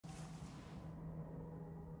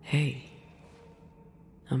Hey,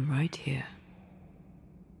 I'm right here.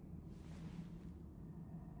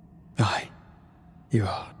 Aye, you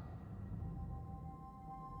are.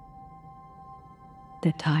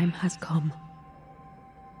 The time has come,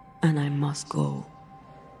 and I must go.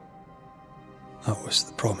 That was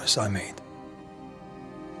the promise I made.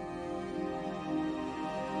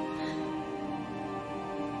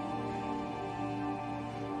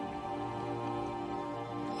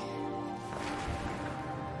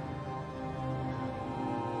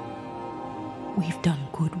 We've done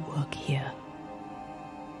good work here.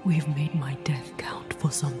 We've made my death count for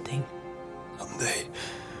something. Someday,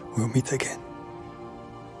 we'll meet again.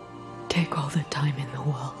 Take all the time in the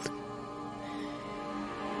world.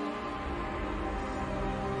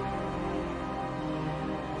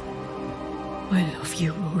 I love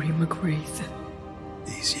you, Rory McGrath.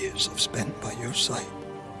 These years I've spent by your side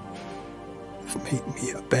have made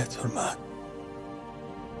me a better man.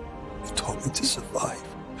 You've taught me to survive.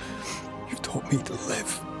 You've taught me to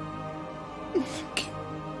live. Thank you.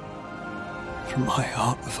 From my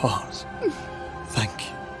heart of hearts, thank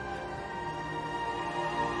you.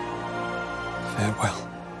 Farewell,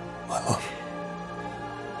 my love.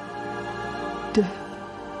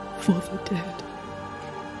 Death for the dead.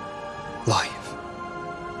 Life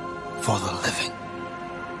for the living.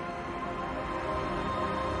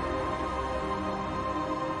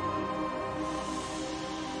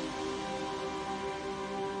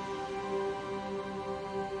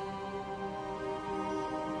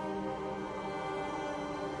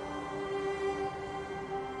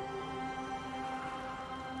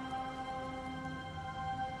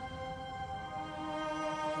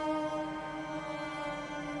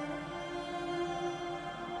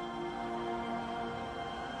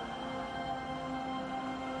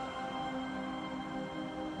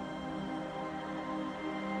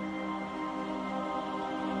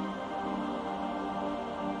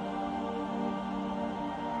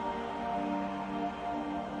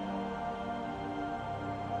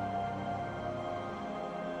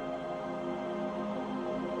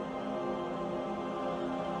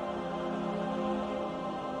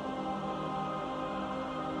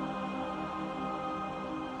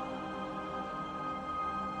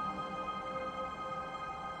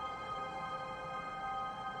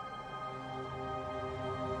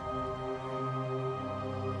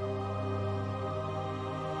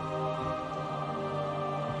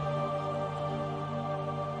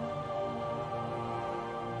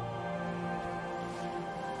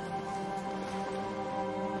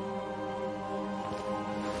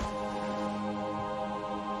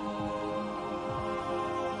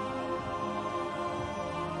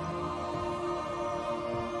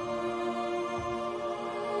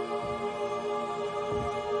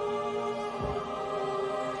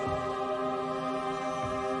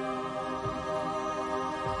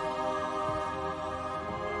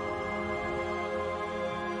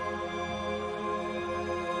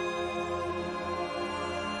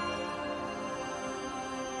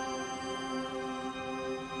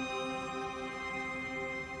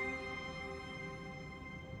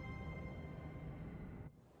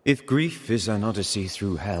 If grief is an odyssey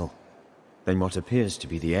through hell, then what appears to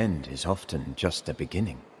be the end is often just a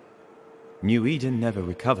beginning. New Eden never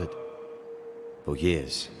recovered. For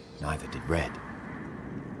years, neither did Red.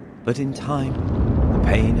 But in time, the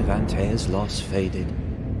pain of Antea's loss faded,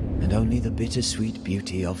 and only the bittersweet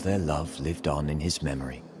beauty of their love lived on in his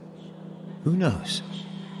memory. Who knows?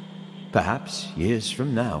 Perhaps, years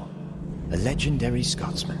from now, a legendary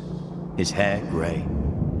Scotsman, his hair grey,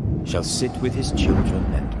 shall sit with his children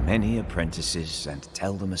and many apprentices and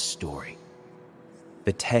tell them a story.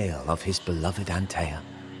 The tale of his beloved Antea.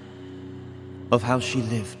 Of how she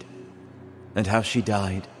lived, and how she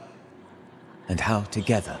died, and how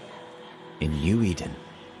together, in New Eden,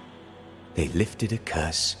 they lifted a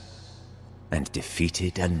curse and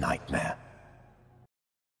defeated a nightmare.